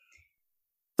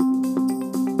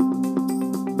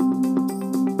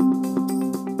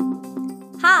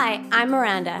Hi, I'm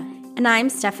Miranda. And I'm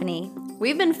Stephanie.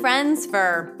 We've been friends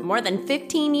for more than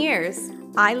 15 years.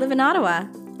 I live in Ottawa.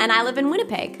 And I live in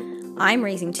Winnipeg. I'm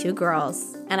raising 2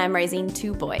 girls. And I'm raising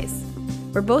 2 boys.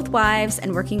 We're both wives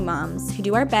and working moms who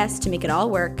do our best to make it all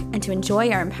work and to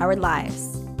enjoy our empowered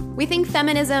lives. We think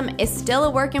feminism is still a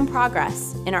work in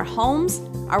progress in our homes,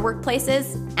 our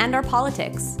workplaces, and our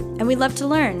politics. And we love to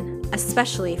learn,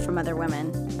 especially from other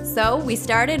women. So we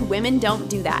started Women Don't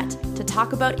Do That, to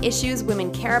talk about issues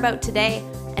women care about today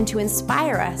and to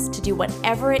inspire us to do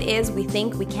whatever it is we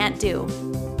think we can't do.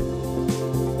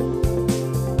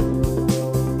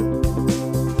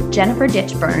 Jennifer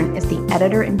Ditchburn is the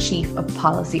editor-in-chief of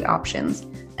Policy Options,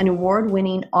 an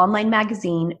award-winning online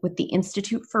magazine with the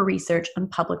Institute for Research on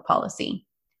Public Policy.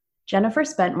 Jennifer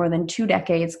spent more than 2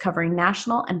 decades covering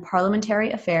national and parliamentary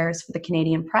affairs for the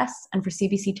Canadian Press and for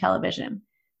CBC Television.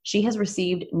 She has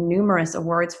received numerous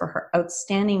awards for her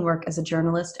outstanding work as a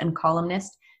journalist and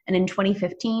columnist, and in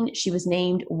 2015, she was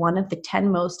named one of the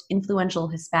 10 most influential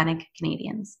Hispanic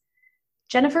Canadians.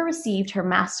 Jennifer received her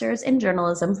master's in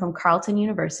journalism from Carleton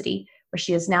University, where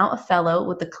she is now a fellow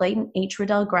with the Clayton H.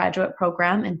 Riddell Graduate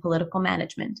Program in Political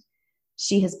Management.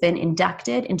 She has been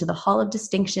inducted into the Hall of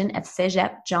Distinction at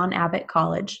Cégep John Abbott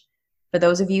College. For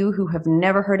those of you who have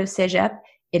never heard of Cégep,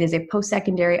 it is a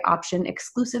post-secondary option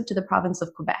exclusive to the province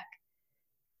of Quebec.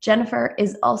 Jennifer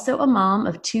is also a mom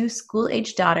of 2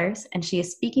 school-aged daughters, and she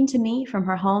is speaking to me from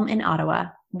her home in Ottawa.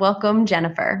 Welcome,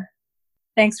 Jennifer.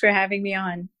 Thanks for having me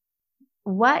on.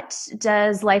 What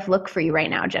does life look for you right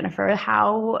now, Jennifer?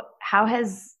 How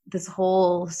has this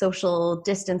whole social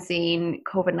distancing,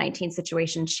 COVID-19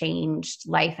 situation changed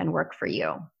life and work for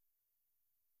you?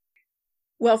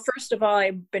 Well, first of all,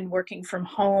 I've been working from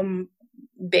home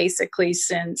basically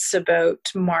since about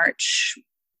March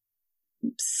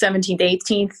 17th,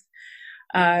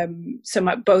 18th.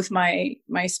 So both my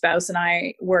spouse and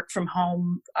I work from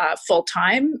home full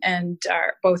time, and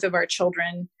both of our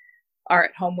children are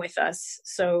at home with us.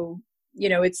 So, you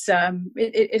know,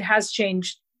 it has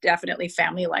changed definitely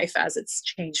family life as it's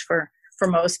changed for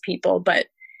most people. But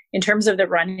in terms of the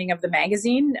running of the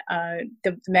magazine,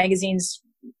 the magazine's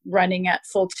running at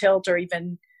full tilt, or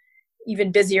even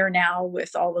busier now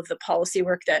with all of the policy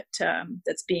work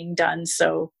that's being done.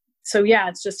 So yeah,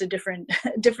 it's just a different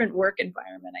work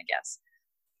environment, I guess.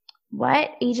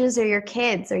 What ages are your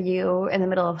kids? Are you in the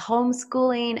middle of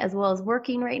homeschooling as well as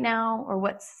working right now, or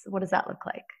what does that look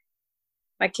like?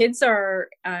 My kids are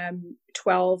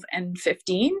 12 and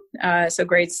 15, so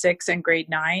grade 6 and grade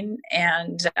 9,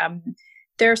 and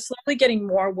they're slowly getting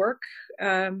more work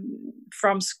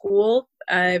from school.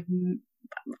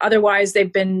 Otherwise,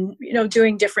 they've been,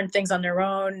 doing different things on their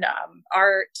own,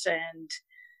 art, and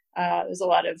there's a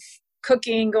lot of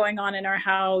cooking going on in our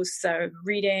house,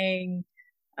 reading,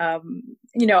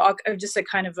 just a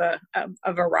kind of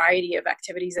a variety of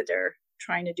activities that they're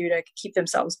trying to do to keep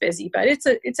themselves busy. But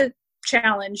it's a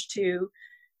challenge to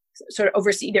sort of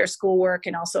oversee their schoolwork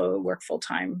and also work full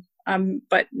time,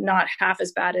 but not half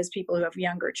as bad as people who have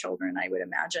younger children, I would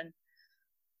imagine.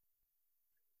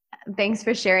 Thanks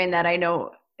for sharing that. I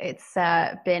know it's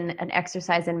been an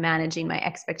exercise in managing my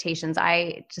expectations.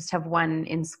 I just have one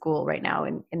in school right now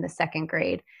in the 2nd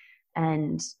grade.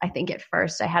 And I think at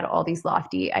first I had all these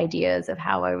lofty ideas of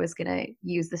how I was going to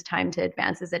use this time to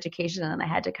advance his education. And I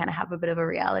had to kind of have a bit of a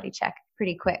reality check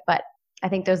pretty quick. But I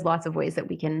think there's lots of ways that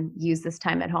we can use this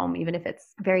time at home, even if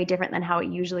it's very different than how it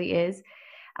usually is.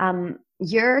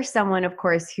 You're someone, of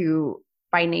course, who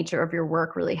by nature of your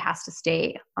work really has to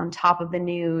stay on top of the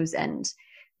news and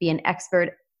be an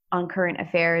expert on current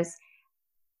affairs.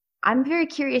 I'm very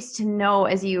curious to know,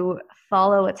 as you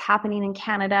follow what's happening in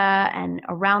Canada and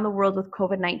around the world with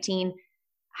COVID-19,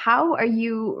 how are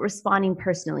you responding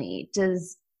personally?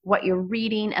 Does what you're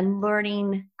reading and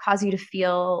learning cause you to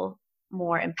feel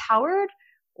more empowered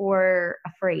or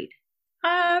afraid?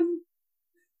 I'm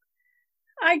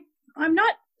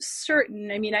not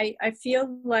certain. I mean, I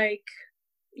feel like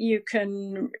you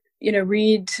can,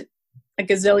 read a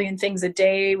gazillion things a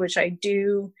day, which I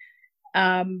do.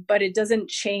 But it doesn't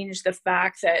change the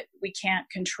fact that we can't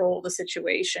control the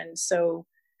situation. So,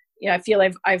 I feel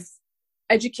I've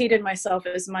educated myself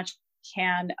as much as I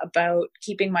can about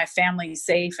keeping my family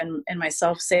safe and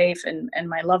myself safe and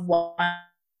my loved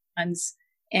ones.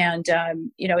 And,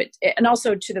 and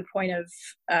also to the point of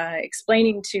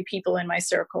explaining to people in my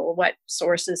circle what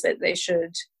sources that they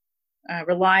should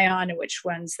rely on and which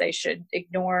ones they should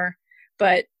ignore.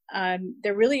 But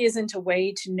there really isn't a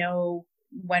way to know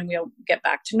when we'll get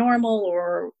back to normal,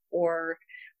 or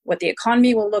what the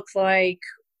economy will look like,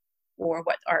 or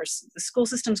what the school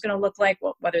system's going to look like,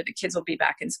 whether the kids will be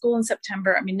back in school in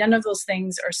September. I mean, none of those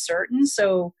things are certain.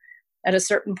 So at a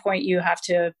certain point, you have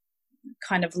to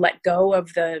kind of let go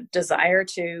of the desire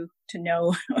to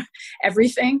know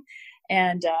everything.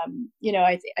 And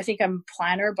I think I'm a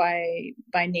planner by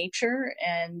nature,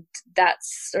 and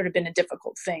that's sort of been a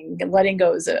difficult thing. And letting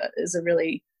go is a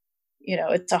really,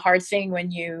 it's a hard thing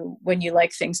when you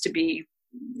like things to be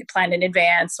planned in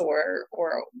advance, or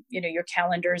your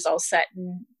calendar is all set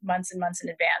in months and months in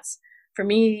advance. For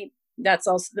me, that's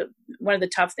also one of the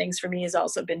tough things for me has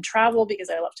also been travel, because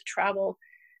I love to travel.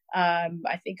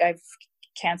 I think I've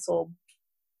canceled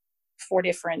 4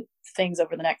 different things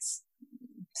over the next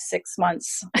 6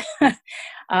 months.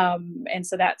 And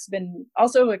so that's been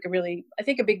also like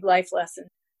a big life lesson.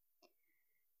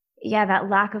 Yeah, that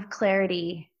lack of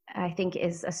clarity, I think,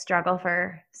 is a struggle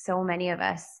for so many of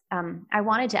us. I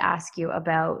wanted to ask you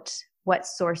about what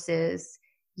sources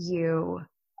you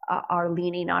are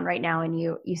leaning on right now, and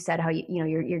you said how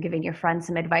you're giving your friends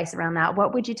some advice around that.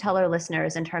 What would you tell our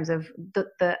listeners in terms of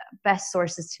the best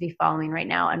sources to be following right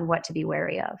now and what to be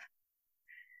wary of?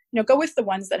 Go with the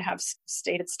ones that have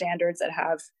stated standards, that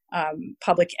have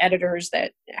public editors,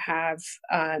 that have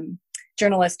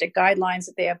journalistic guidelines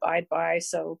that they abide by.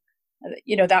 So,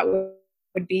 that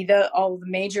would be all the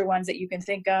major ones that you can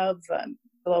think of: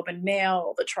 Globe and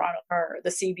Mail, the Toronto, or the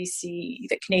CBC,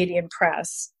 the Canadian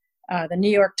Press, the New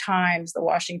York Times, the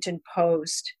Washington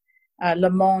Post, Le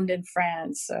Monde in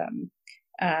France,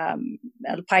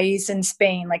 El País in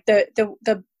Spain. Like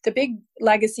the big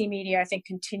legacy media, I think,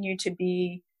 continue to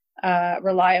be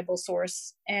reliable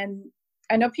source. And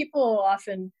I know people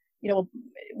often,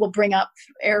 will bring up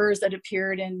errors that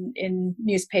appeared in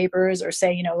newspapers, or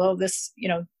say, this,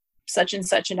 such and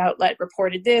such an outlet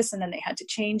reported this, and then they had to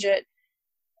change it.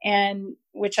 And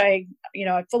which I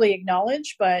fully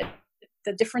acknowledge, but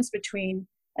the difference between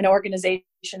an organization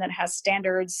that has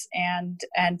standards and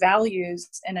values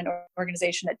and an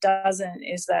organization that doesn't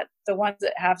is that the ones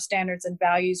that have standards and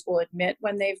values will admit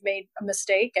when they've made a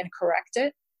mistake and correct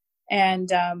it.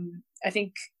 And I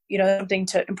think, something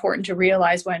important to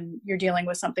realize when you're dealing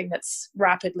with something that's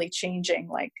rapidly changing,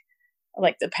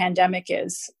 like the pandemic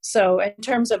is. So in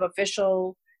terms of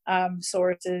official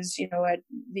sources, at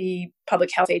the Public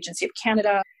Health Agency of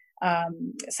Canada,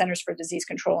 Centers for Disease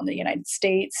Control in the United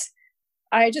States,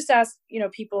 I just ask,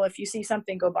 people, if you see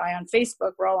something go by on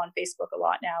Facebook, we're all on Facebook a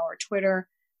lot now, or Twitter,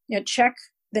 check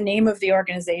the name of the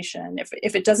organization.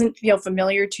 If it doesn't feel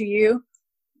familiar to you,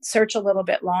 search a little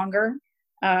bit longer.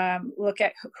 Look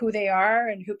at who they are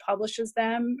and who publishes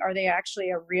them. Are they actually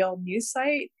a real news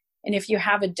site? And if you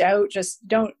have a doubt, just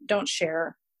don't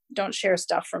share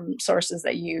stuff from sources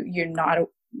that you're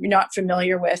not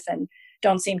familiar with and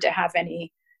don't seem to have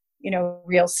any,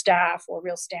 real staff or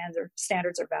real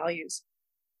standards or values.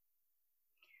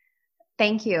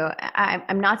 Thank you.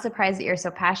 I'm not surprised that you're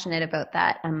so passionate about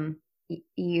that.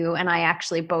 You and I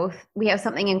actually we have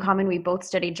something in common. We both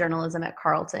studied journalism at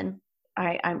Carleton.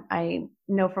 I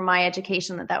know from my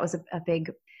education that was a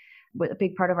big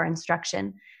part of our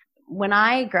instruction. When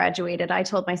I graduated, I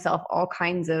told myself all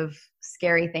kinds of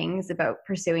scary things about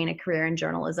pursuing a career in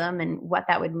journalism and what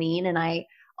that would mean. And I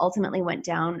ultimately went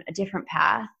down a different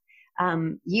path.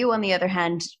 You, on the other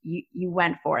hand, you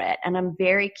went for it. And I'm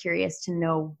very curious to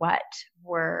know what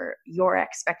were your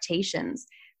expectations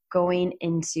going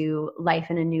into life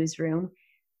in a newsroom,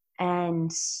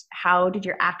 and how did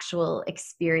your actual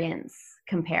experience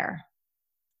compare?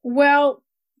 Well,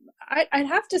 I'd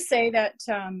have to say that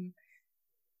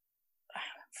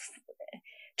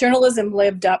journalism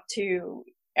lived up to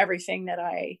everything that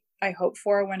I hoped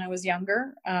for when I was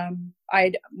younger.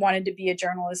 I'd wanted to be a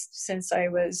journalist since I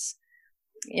was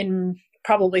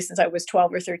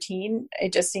 12 or 13.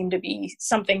 It just seemed to be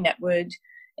something that would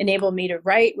enable me to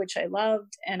write, which I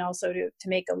loved, and also to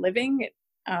make a living.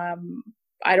 I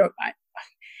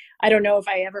don't know if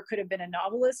I ever could have been a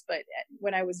novelist, but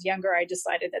when I was younger, I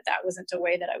decided that wasn't a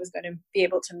way that I was going to be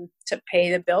able to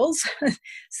pay the bills.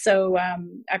 So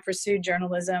I pursued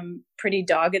journalism pretty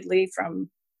doggedly from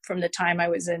the time I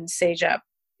was in CEGEP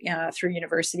through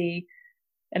university.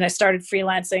 And I started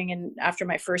freelancing after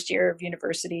my first year of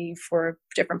university for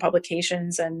different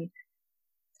publications. And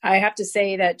I have to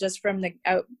say that just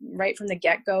right from the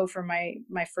get-go, for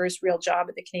my first real job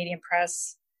at the Canadian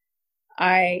Press,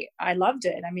 I loved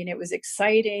it. I mean, it was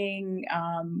exciting.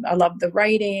 I loved the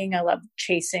writing. I loved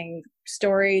chasing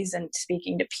stories and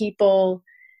speaking to people.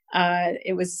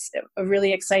 It was a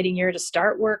really exciting year to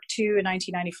start work too, in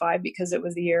 1995, because it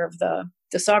was the year of the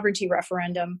sovereignty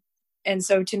referendum. And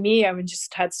so to me, I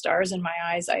just had stars in my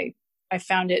eyes. I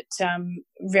found it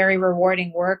very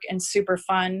rewarding work and super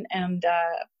fun. And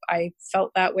I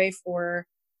felt that way for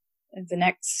the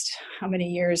next, how many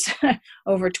years,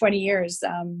 over 20 years,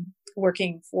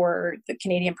 working for the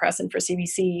Canadian Press and for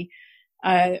CBC.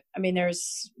 I mean,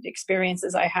 there's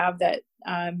experiences I have that,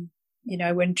 I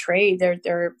wouldn't trade.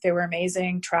 They were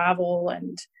amazing. Travel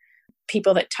and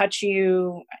people that touch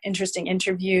you, interesting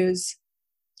interviews.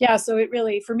 Yeah. So it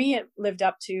really, for me, it lived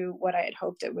up to what I had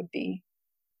hoped it would be.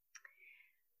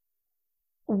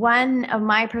 One of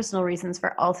my personal reasons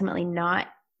for ultimately not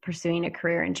pursuing a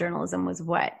career in journalism was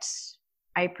what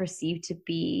I perceived to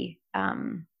be,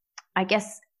 I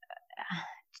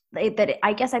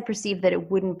perceived that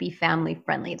it wouldn't be family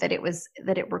friendly, that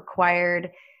it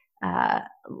required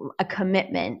a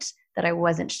commitment that I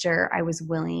wasn't sure I was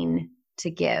willing to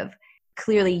give.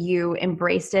 Clearly you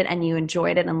embraced it and you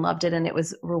enjoyed it and loved it and it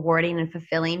was rewarding and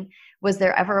fulfilling. Was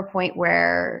there ever a point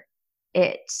where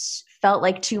it felt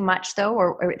like too much though,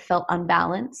 or it felt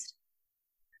unbalanced?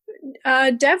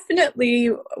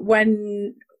 Definitely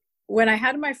when I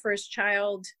had my first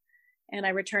child and I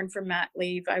returned from mat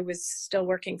leave, I was still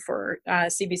working for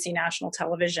CBC National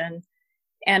Television.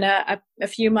 And a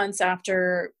few months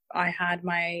after I had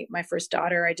my first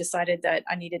daughter, I decided that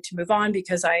I needed to move on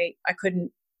because I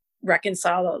couldn't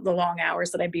reconcile the long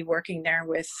hours that I'd be working there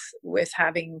with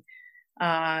having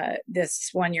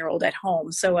this 1-year-old at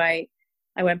home. So I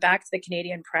went back to the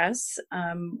Canadian Press.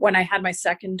 When I had my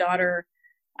second daughter,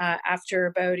 after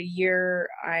about a year,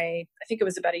 I think it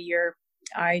was about a year,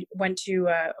 I went to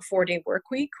a 4-day work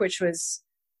week, which was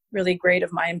really great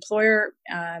of my employer.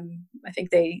 I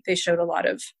think they showed a lot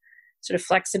of sort of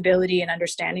flexibility and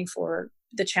understanding for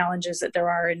the challenges that there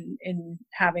are in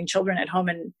having children at home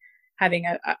and having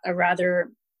a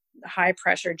rather high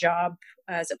pressure job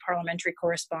as a parliamentary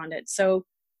correspondent. So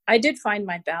I did find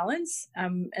my balance,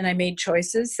 and I made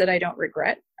choices that I don't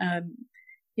regret.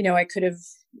 I could have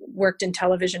worked in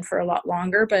television for a lot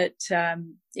longer, but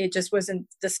it just wasn't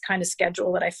this kind of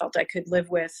schedule that I felt I could live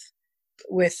with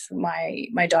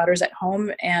my daughters at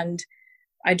home. And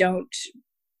I don't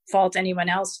fault anyone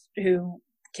else who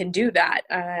can do that.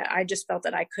 I just felt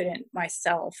that I couldn't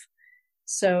myself.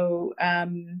 So I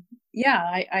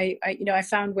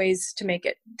found ways to make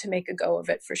a go of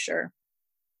it for sure.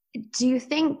 Do you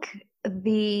think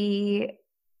the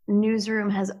newsroom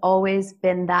has always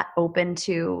been that open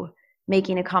to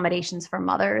making accommodations for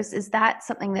mothers? Is that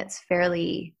something that's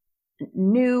fairly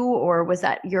new, or was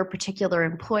that your particular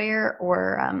employer?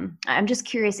 Or I'm just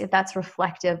curious if that's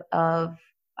reflective of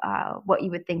what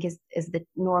you would think is the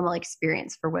normal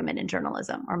experience for women in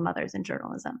journalism or mothers in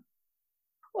journalism.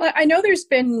 Well, I know there's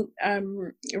been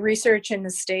research in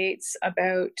the States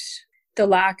about the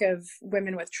lack of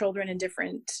women with children in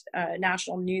different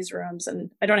national newsrooms. And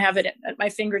I don't have it at my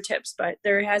fingertips, but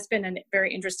there has been a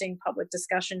very interesting public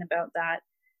discussion about that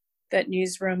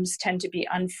newsrooms tend to be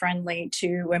unfriendly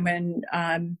to women,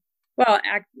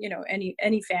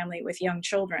 any family with young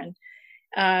children.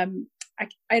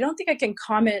 I don't think I can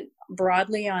comment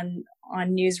broadly on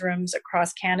newsrooms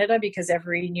across Canada because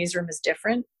every newsroom is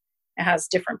different. It has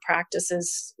different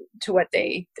practices to what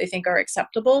they think are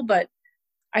acceptable. But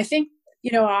I think,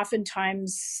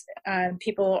 oftentimes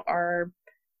people are,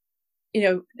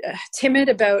 timid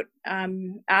about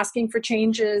asking for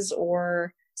changes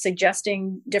or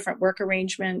suggesting different work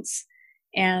arrangements.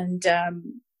 And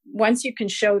once you can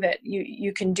show that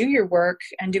you can do your work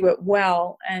and do it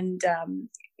well, and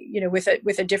with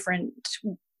a different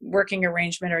working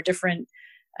arrangement or different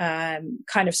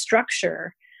kind of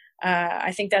structure,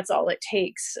 I think that's all it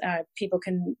takes. People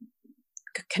can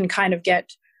kind of get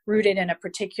rooted in a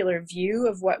particular view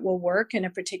of what will work in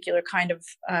a particular kind of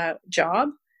job.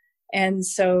 And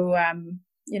so,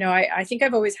 I think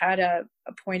I've always had a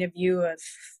point of view of,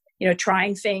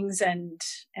 trying things and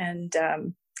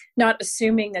not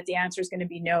assuming that the answer is going to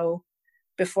be no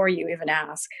before you even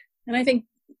ask. And I think,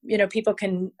 people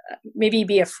can maybe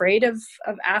be afraid of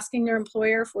asking their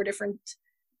employer for different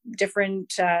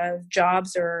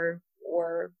jobs or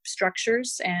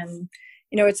structures. And,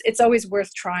 it's always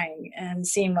worth trying and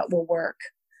seeing what will work.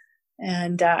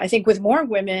 And I think with more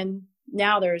women,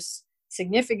 now there's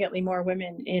significantly more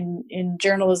women in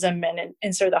journalism and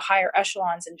in sort of the higher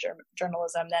echelons in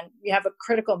journalism, then we have a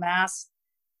critical mass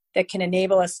that can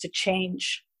enable us to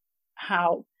change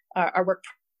how our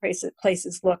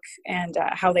workplaces look and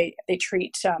how they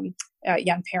treat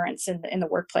young parents in the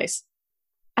workplace.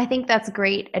 I think that's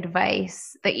great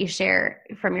advice that you share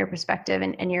from your perspective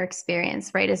and your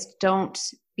experience, right? Is don't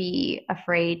be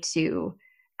afraid to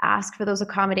ask for those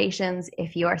accommodations.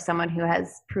 If you are someone who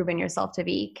has proven yourself to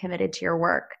be committed to your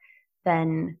work,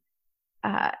 then,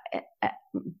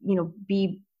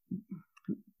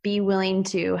 be willing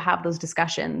to have those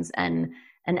discussions and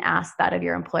and ask that of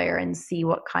your employer and see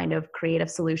what kind of creative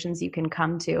solutions you can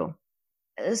come to.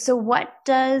 So what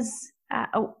does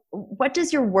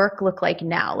your work look like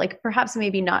now? Like perhaps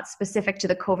maybe not specific to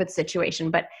the COVID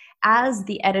situation, but as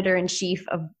the editor-in-chief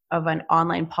of an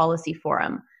online policy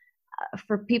forum,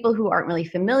 for people who aren't really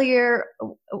familiar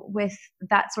with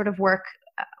that sort of work,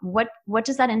 what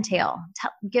does that entail?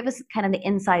 Give us kind of the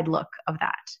inside look of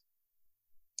that.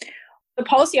 The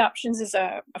Policy Options is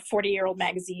a 40-year-old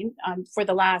magazine. For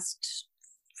the last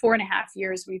 4.5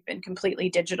 years, we've been completely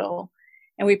digital,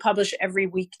 and we publish every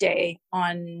weekday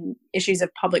on issues of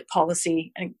public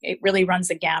policy. And it really runs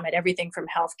the gamut, everything from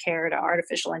healthcare to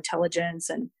artificial intelligence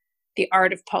and the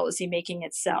art of policy making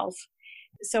itself.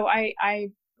 So I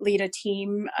lead a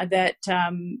team that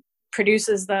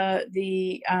produces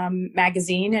the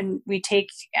magazine, and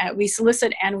we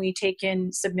solicit and we take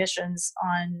in submissions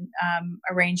on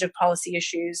a range of policy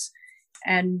issues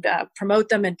and promote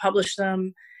them and publish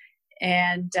them,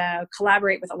 and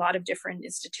collaborate with a lot of different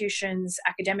institutions,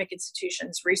 academic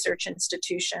institutions, research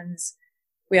institutions.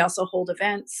 We also hold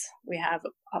events. We have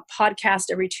a podcast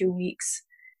every 2 weeks.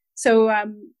 So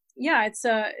it's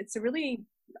a really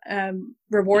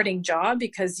rewarding job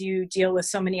because you deal with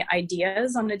so many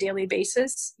ideas on a daily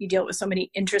basis. You deal with so many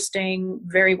interesting,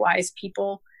 very wise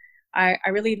people. I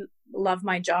really love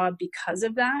my job because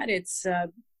of that. It's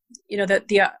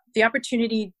the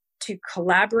opportunity to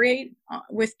collaborate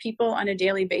with people on a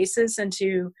daily basis and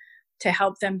to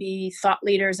help them be thought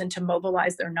leaders and to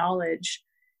mobilize their knowledge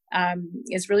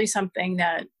is really something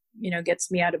that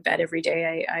gets me out of bed every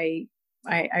day.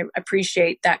 I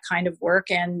appreciate that kind of work,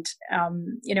 and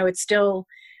it's still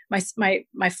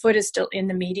my foot is still in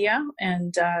the media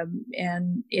and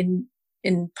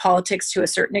in politics to a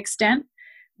certain extent,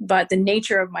 but the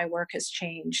nature of my work has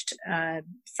changed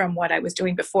from what I was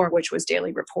doing before, which was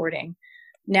daily reporting.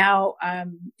 Now,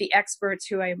 the experts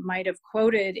who I might have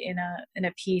quoted in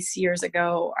a piece years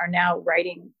ago are now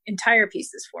writing entire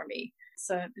pieces for me.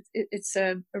 So it's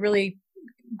a really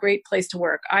great place to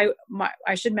work.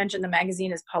 I should mention the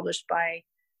magazine is published by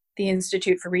the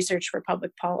Institute for Research for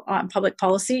Public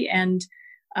Policy, and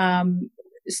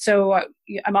so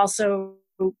I'm also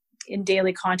in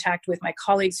daily contact with my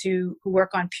colleagues who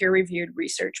work on peer-reviewed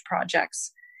research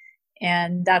projects,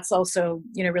 and that's also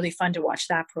really fun to watch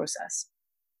that process.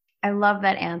 I love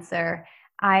that answer.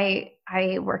 I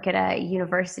work at a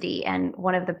university, and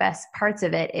one of the best parts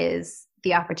of it is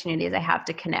the opportunities I have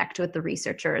to connect with the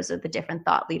researchers or the different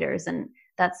thought leaders. And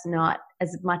that's not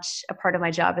as much a part of my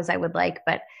job as I would like.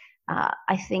 But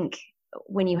I think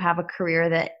when you have a career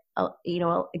that,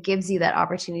 it gives you that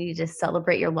opportunity to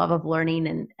celebrate your love of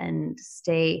learning and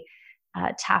stay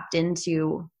tapped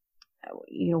into,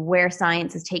 where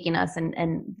science is taking us and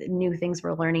the new things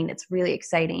we're learning, it's really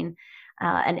exciting.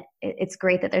 And it's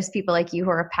great that there's people like you who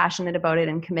are passionate about it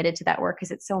and committed to that work because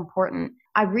it's so important.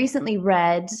 I recently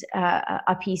read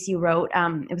a piece you wrote.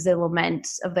 It was a lament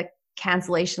of the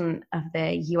cancellation of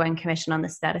the UN Commission on the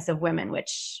Status of Women,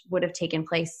 which would have taken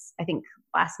place, I think,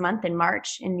 last month in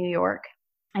March in New York,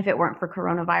 if it weren't for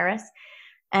coronavirus.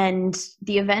 And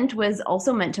the event was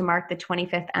also meant to mark the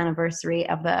 25th anniversary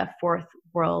of the Fourth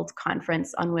World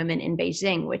Conference on Women in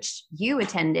Beijing, which you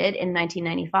attended in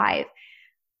 1995.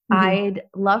 I'd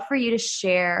love for you to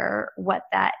share what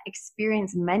that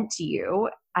experience meant to you.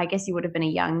 I guess you would have been a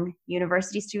young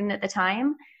university student at the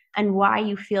time, and why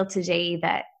you feel today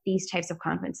that these types of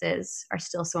conferences are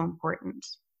still so important.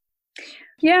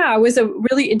 Yeah, it was a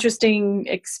really interesting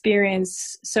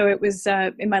experience. So it was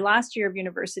in my last year of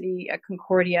university at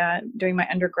Concordia doing my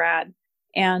undergrad,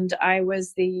 and I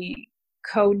was the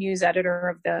co-news editor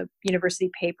of the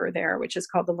university paper there, which is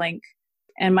called The Link.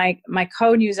 And my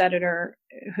co-news editor,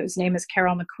 whose name is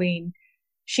Carol McQueen,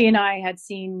 she and I had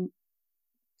seen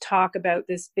talk about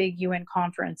this big UN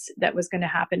conference that was going to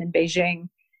happen in Beijing.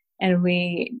 And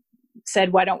we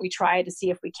said, why don't we try to see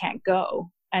if we can't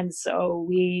go? And so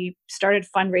we started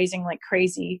fundraising like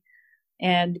crazy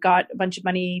and got a bunch of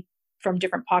money from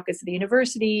different pockets of the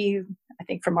university, I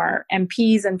think from our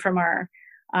MPs and from our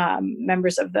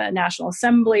members of the National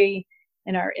Assembly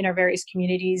in our various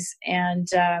communities. And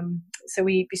so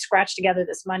we scratched together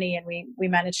this money, and we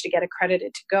managed to get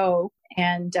accredited to go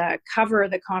and cover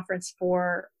the conference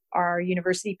for our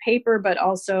university paper, but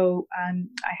also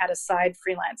I had a side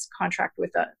freelance contract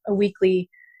with a weekly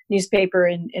newspaper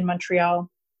in Montreal.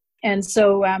 And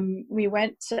so we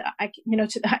went to, I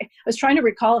was trying to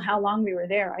recall how long we were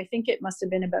there. I think it must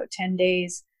have been about 10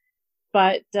 days,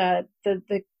 but the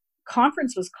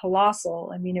conference was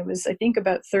colossal. I mean, it was, I think,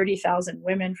 about 30,000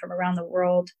 women from around the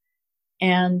world.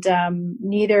 And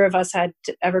neither of us had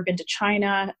ever been to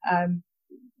China.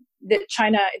 that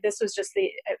China, this was just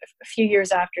a few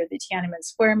years after the Tiananmen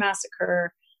Square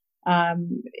massacre.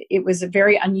 It was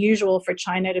very unusual for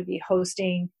China to be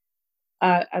hosting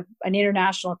an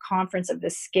international conference of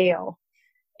this scale.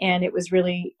 And it was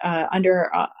really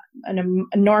under an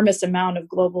enormous amount of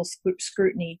global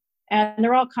scrutiny. And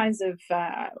there are all kinds of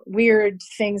weird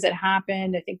things that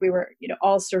happened. I think we were,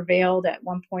 all surveilled at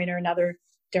one point or another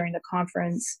during the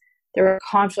conference. There were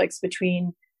conflicts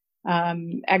between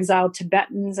exiled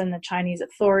Tibetans and the Chinese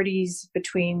authorities,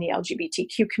 between the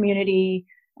LGBTQ community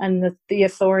and the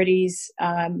authorities.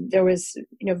 There was,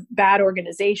 bad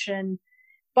organization.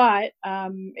 But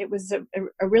it was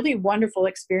a really wonderful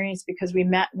experience because we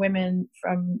met women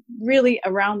from really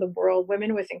around the world,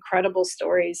 women with incredible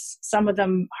stories, some of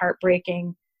them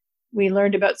heartbreaking. We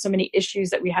learned about so many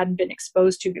issues that we hadn't been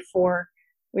exposed to before.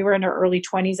 We were in our early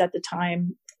 20s at the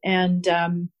time. And,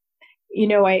 I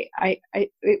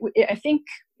think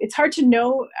it's hard to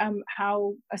know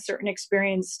how a certain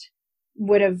experience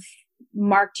would have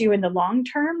marked you in the long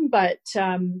term. But,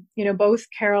 both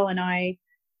Carol and I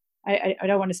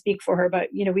don't want to speak for her, but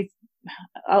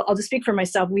I'll just speak for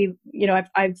myself.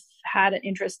 I've had an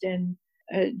interest in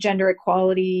gender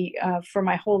equality for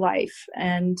my whole life,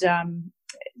 and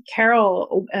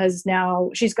Carol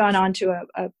she's gone on to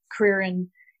a career in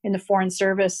the Foreign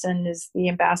Service and is the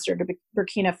ambassador to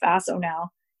Burkina Faso now,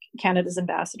 Canada's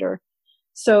ambassador.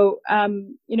 So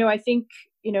I think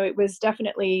it was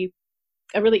definitely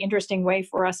a really interesting way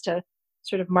for us to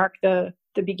sort of mark the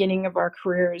beginning of our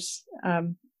careers.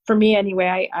 For me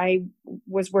anyway, I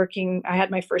was working, I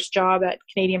had my first job at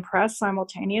Canadian Press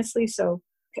simultaneously. So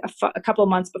a couple of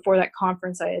months before that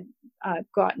conference, I had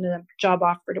gotten a job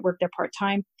offer to work there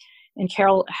part-time, and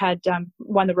Carol had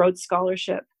won the Rhodes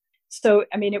Scholarship. So,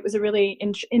 it was a really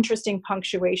interesting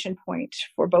punctuation point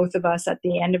for both of us at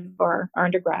the end of our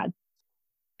undergrad.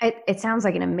 It sounds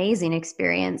like an amazing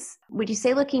experience. Would you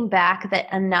say, looking back,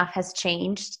 that enough has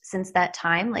changed since that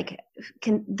time? Like,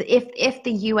 if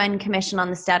the UN Commission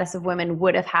on the Status of Women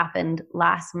would have happened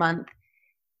last month,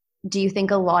 do you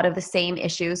think a lot of the same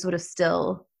issues would have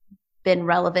still been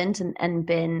relevant and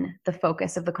been the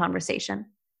focus of the conversation?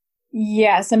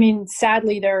 Yes,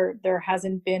 sadly, there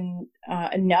hasn't been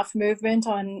enough movement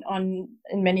in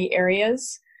many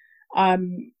areas.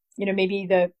 Maybe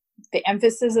the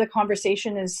emphasis of the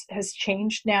conversation has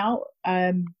changed now.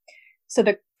 So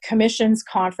the Commission's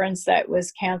conference that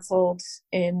was canceled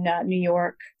in New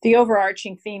York, the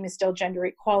overarching theme is still gender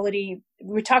equality.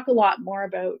 We talk a lot more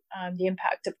about the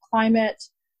impact of climate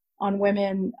on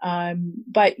women,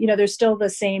 but there's still the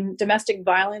same. Domestic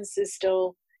violence is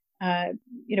still,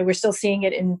 we're still seeing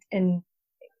it in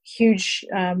huge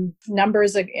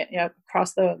numbers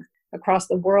across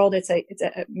the world. It's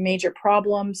a major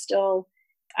problem still.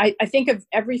 I think of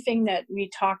everything that we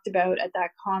talked about at that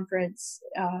conference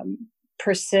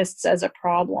persists as a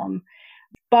problem.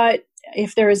 But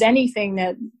if there is anything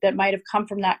that might have come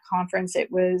from that conference,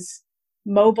 it was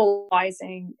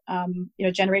mobilizing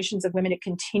generations of women to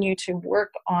continue to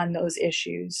work on those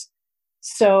issues.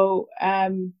 So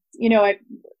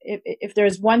if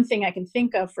there's one thing I can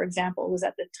think of, for example, was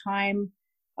at the time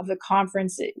of the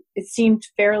conference, it seemed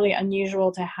fairly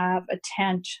unusual to have a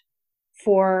tent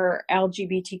for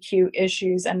LGBTQ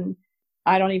issues. And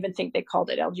I don't even think they called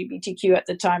it LGBTQ at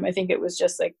the time. I think it was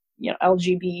just like,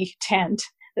 LGB tent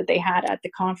that they had at the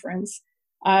conference.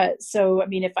 So,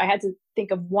 if I had to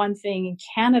think of one thing in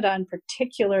Canada in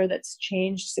particular that's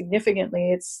changed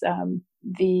significantly, it's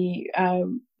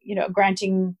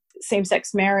granting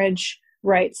same-sex marriage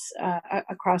rights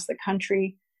across the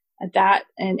country at that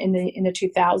and in the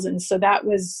 2000s. So that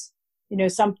was,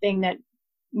 something that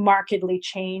markedly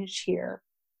changed here.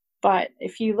 But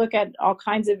if you look at all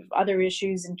kinds of other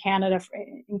issues in Canada,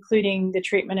 including the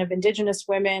treatment of Indigenous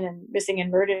women and missing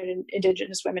and murdered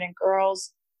Indigenous women and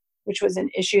girls, which was an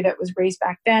issue that was raised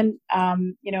back then,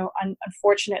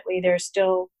 unfortunately, there's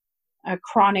still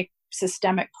chronic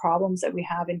systemic problems that we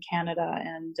have in Canada,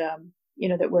 and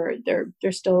that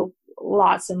there's still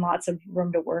lots and lots of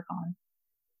room to work on.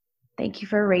 Thank you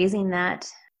for raising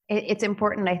that. It's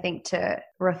important, I think, to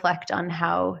reflect on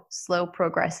how slow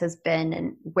progress has been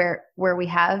and where we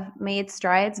have made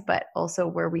strides, but also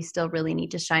where we still really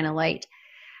need to shine a light.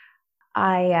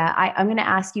 I'm going to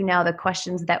ask you now the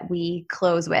questions that we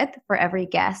close with for every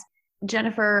guest.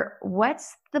 Jennifer,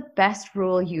 what's the best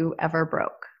rule you ever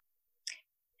broke?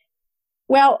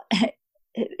 Well,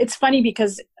 it's funny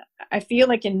because I feel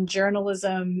like in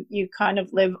journalism, you kind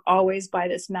of live always by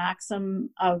this maxim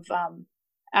of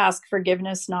ask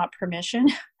forgiveness, not permission.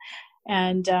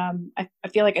 And I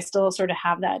feel like I still sort of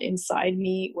have that inside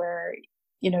me where,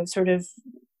 sort of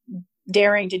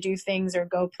daring to do things or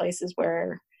go places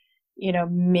where,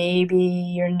 maybe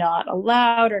you're not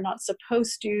allowed or not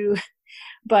supposed to.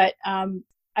 But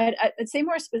I'd say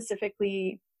more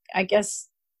specifically, I guess,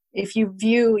 if you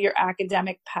view your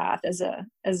academic path as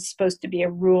supposed to be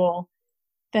a rule,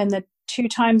 then the 2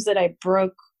 times that I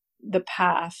broke the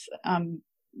path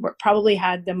probably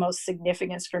had the most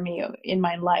significance for me in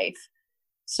my life.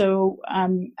 So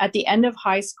at the end of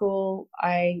high school,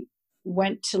 I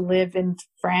went to live in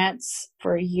France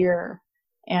for a year,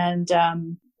 and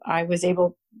I was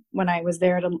able, when I was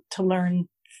there, to learn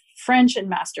French and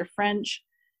master French.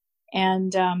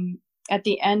 And at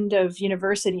the end of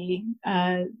university,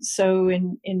 so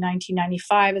in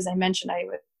 1995, as I mentioned, I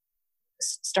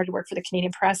started to work for the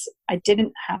Canadian Press. I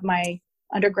didn't have my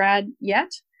undergrad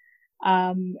yet.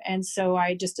 And so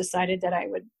I just decided that I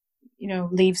would,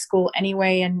 leave school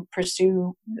anyway and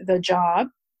pursue the job.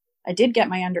 I did get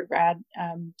my undergrad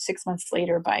 6 months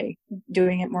later by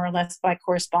doing it more or less by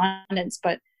correspondence.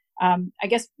 But I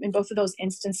guess in both of those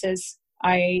instances,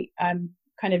 I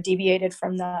kind of deviated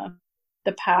from the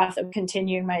path of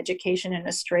continuing my education in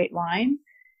a straight line.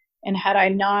 And had I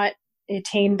not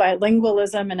attained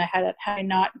bilingualism, and had I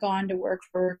not gone to work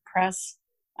for press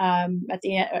at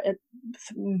the end,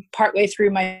 partway through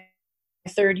my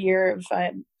 3rd year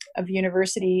of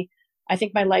university, I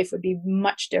think my life would be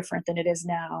much different than it is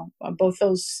now. Both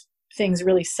those things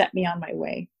really set me on my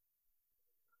way.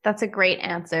 That's a great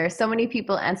answer. So many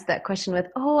people answer that question with,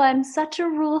 "Oh, I'm such a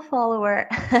rule follower."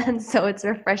 And so it's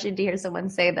refreshing to hear someone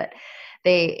say that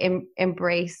they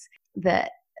embrace the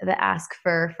ask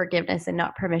for forgiveness and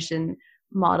not permission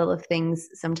model of things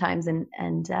sometimes. And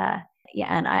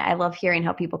I love hearing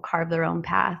how people carve their own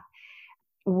path.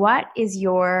 What is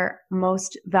your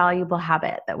most valuable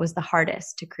habit that was the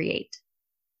hardest to create?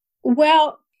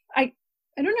 Well, I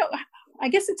don't know. I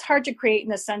guess it's hard to create in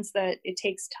the sense that it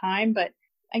takes time, but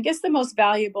I guess the most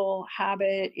valuable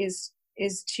habit is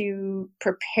to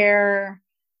prepare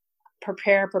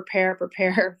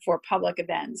for public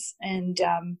events. And,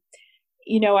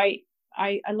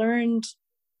 I learned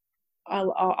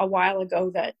a while ago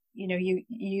that,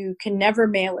 you can never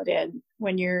mail it in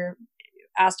when you're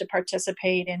asked to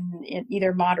participate in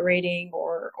either moderating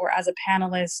or as a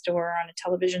panelist or on a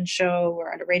television show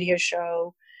or on a radio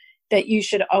show, that you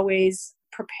should always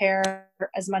prepare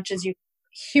as much as you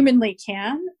humanly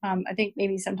can. I think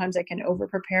maybe sometimes I can over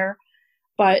prepare,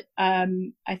 but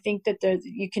I think that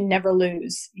you can never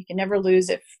lose. You can never lose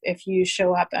if you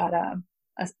show up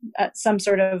at some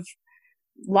sort of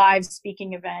live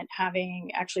speaking event,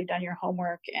 having actually done your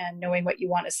homework and knowing what you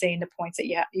want to say and the points that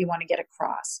you want to get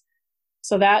across.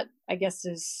 So that, I guess,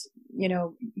 is,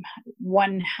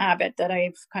 one habit that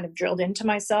I've kind of drilled into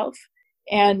myself.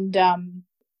 And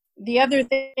the other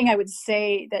thing I would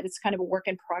say that it's kind of a work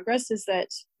in progress is that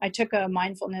I took a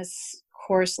mindfulness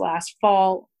course last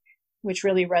fall, which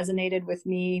really resonated with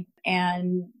me.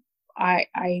 And I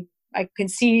can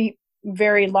see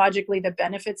very logically the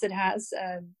benefits it has,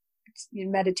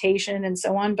 meditation and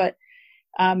so on. But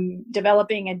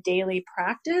developing a daily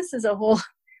practice is a whole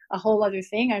other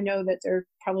thing. I know that there are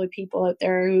probably people out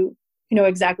there who know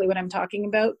exactly what I'm talking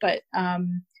about. But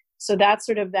so that's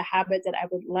sort of the habit that I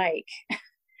would like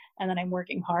and that I'm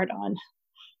working hard on.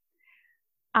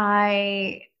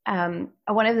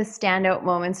 One of the standout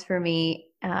moments for me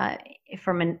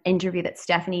from an interview that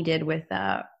Stephanie did with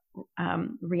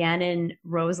Rhiannon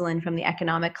Rosalind from the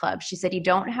Economic Club, she said, "You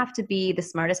don't have to be the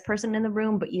smartest person in the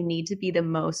room, but you need to be the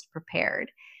most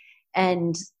prepared."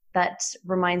 And that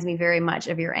reminds me very much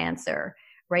of your answer,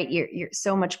 right? You're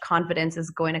so much confidence is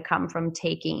going to come from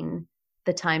taking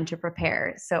the time to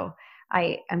prepare. So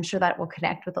I'm sure that will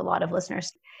connect with a lot of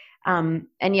listeners. And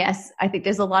yes, I think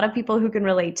there's a lot of people who can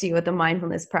relate to you with the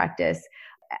mindfulness practice.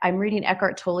 I'm reading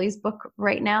Eckhart Tolle's book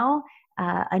right now,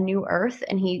 A New Earth,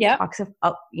 and he talks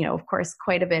of course,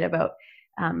 quite a bit about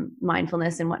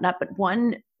mindfulness and whatnot. But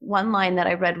one line that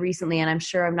I read recently, and I'm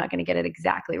sure I'm not going to get it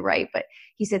exactly right, but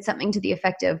he said something to the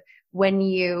effect of, when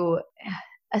you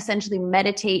essentially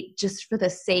meditate just for the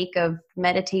sake of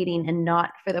meditating and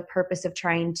not for the purpose of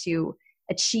trying to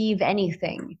achieve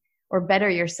anything or better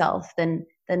yourself, then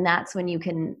that's when you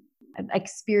can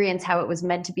experience how it was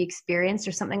meant to be experienced,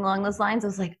 or something along those lines. I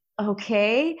was like,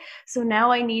 okay, so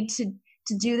now I need to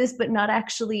do this, but not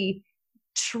actually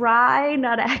try,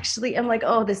 not actually, I'm like,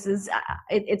 oh, this is,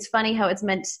 it's funny how it's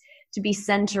meant to be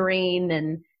centering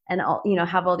and all,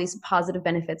 have all these positive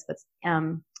benefits. But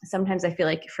sometimes I feel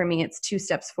like for me, it's 2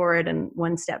 steps forward and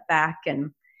 1 step back,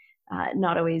 and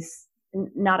not always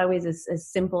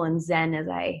as simple and zen as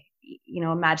I,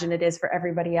 imagine it is for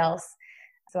everybody else.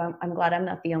 So I'm glad I'm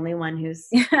not the only one who's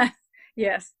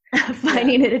Yes.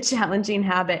 Finding it a challenging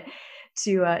habit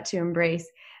to embrace.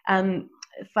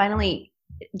 Finally,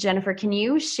 Jennifer, can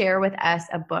you share with us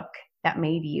a book that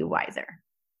made you wiser?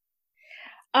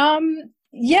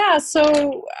 Yeah.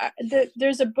 So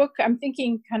there's a book I'm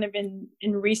thinking kind of in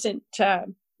recent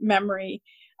memory,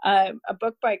 a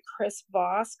book by Chris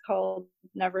Voss called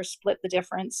Never Split the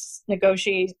Difference,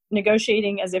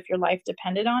 Negotiating as if your life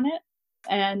depended on it.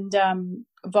 And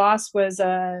Voss was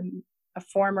a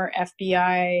former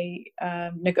FBI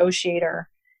negotiator,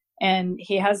 and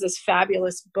he has this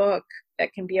fabulous book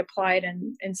that can be applied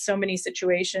in so many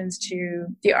situations to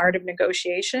the art of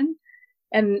negotiation.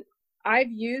 And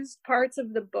I've used parts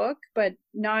of the book, but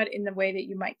not in the way that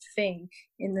you might think,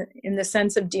 in the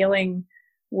sense of dealing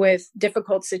with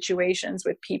difficult situations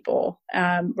with people,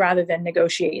 rather than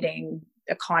negotiating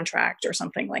a contract or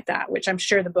something like that, which I'm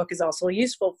sure the book is also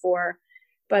useful for.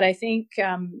 But I think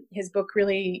his book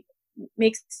really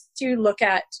makes you look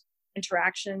at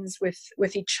interactions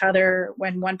with each other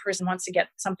when one person wants to get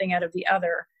something out of the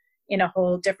other in a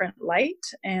whole different light,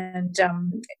 and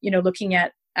looking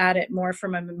at it more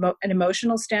from an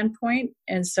emotional standpoint.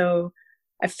 And so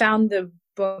I found the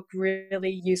book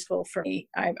really useful for me.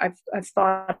 I've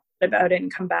thought about it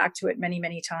and come back to it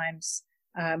many times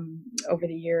over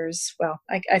the years. Well,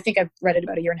 I think I've read it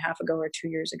about 1.5 years ago or 2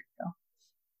 years ago.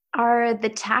 Are the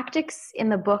tactics in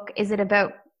the book,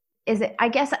 I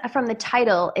guess from the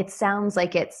title, it sounds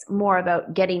like it's more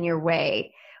about getting your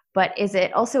way, but is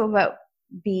it also about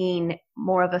being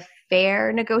more of a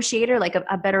fair negotiator, like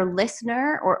a better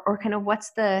listener, or kind of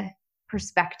what's the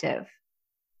perspective?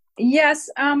 Yes.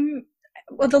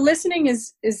 Well, the listening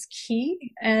is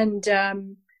key. And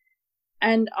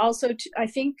also I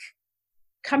think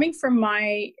coming from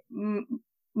my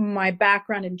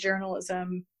background in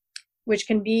journalism, which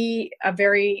can be a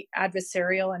very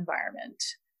adversarial environment.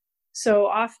 So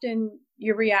often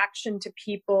your reaction to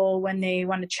people when they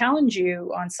want to challenge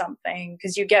you on something,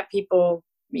 because you get people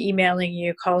emailing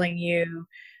you, calling you,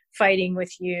 fighting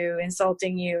with you,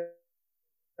 insulting you,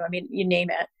 I mean, you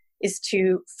name it, is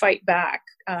to fight back,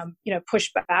 push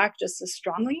back just as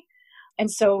strongly. And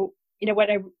so,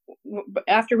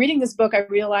 after reading this book, I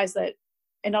realized that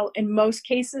in most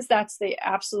cases, that's the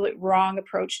absolute wrong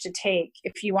approach to take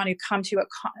if you want to come to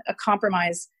a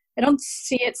compromise. I don't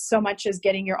see it so much as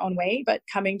getting your own way, but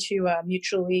coming to a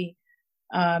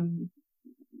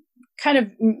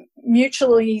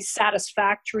mutually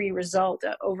satisfactory result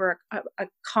over a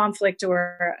conflict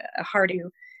or a hard issue,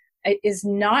 is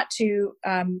not to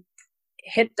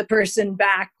hit the person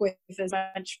back with as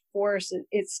much force.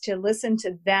 It's to listen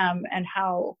to them and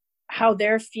how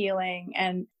they're feeling,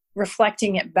 and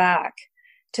reflecting it back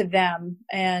to them,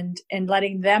 and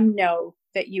letting them know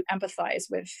that you empathize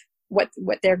with what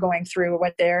they're going through, or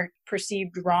what their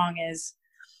perceived wrong is.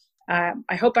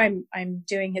 I hope I'm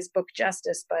doing his book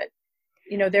justice, but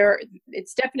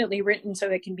it's definitely written so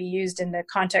that it can be used in the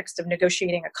context of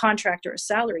negotiating a contract or a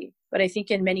salary. But I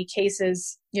think in many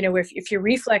cases, if your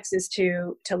reflex is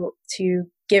to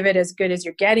give it as good as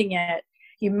you're getting it,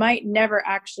 you might never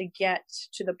actually get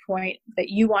to the point that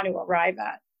you want to arrive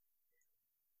at.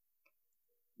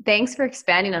 Thanks for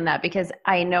expanding on that, because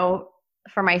I know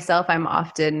for myself, I'm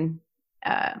often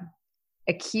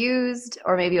accused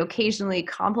or maybe occasionally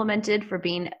complimented for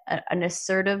being an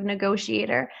assertive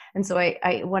negotiator. And so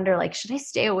I wonder, should I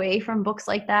stay away from books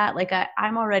like that?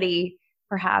 I'm already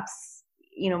perhaps,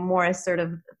 more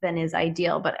assertive than is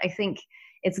ideal, but I think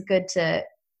it's good to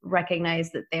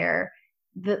recognize that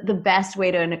the best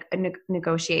way to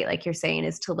negotiate, like you're saying,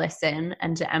 is to listen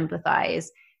and to empathize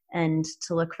and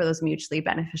to look for those mutually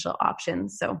beneficial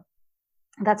options. So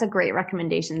that's a great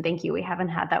recommendation. Thank you. We haven't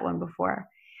had that one before.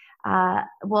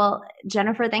 Well,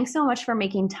 Jennifer, thanks so much for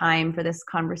making time for this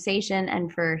conversation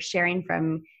and for sharing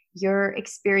from your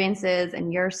experiences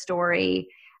and your story.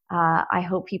 I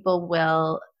hope people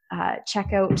will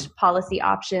check out Policy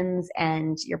Options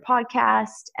and your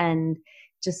podcast, and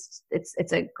just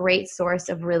it's a great source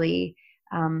of really,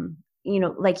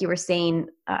 like you were saying,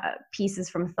 pieces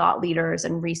from thought leaders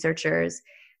and researchers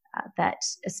that,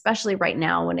 especially right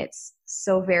now when it's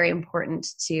so very important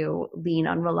to lean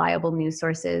on reliable news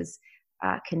sources,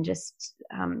 can just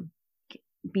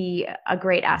be a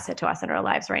great asset to us in our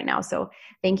lives right now. So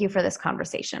thank you for this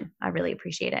conversation. I really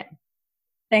appreciate it.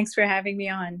 Thanks for having me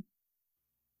on.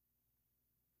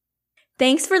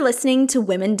 Thanks for listening to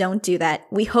Women Don't Do That.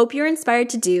 We hope you're inspired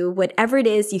to do whatever it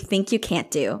is you think you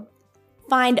can't do.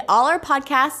 Find all our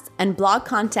podcasts and blog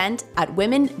content at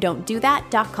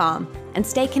womendon'tdothat.com and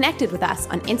stay connected with us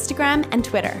on Instagram and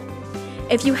Twitter.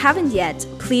 If you haven't yet,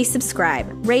 please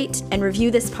subscribe, rate, and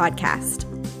review this podcast.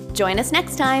 Join us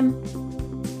next time.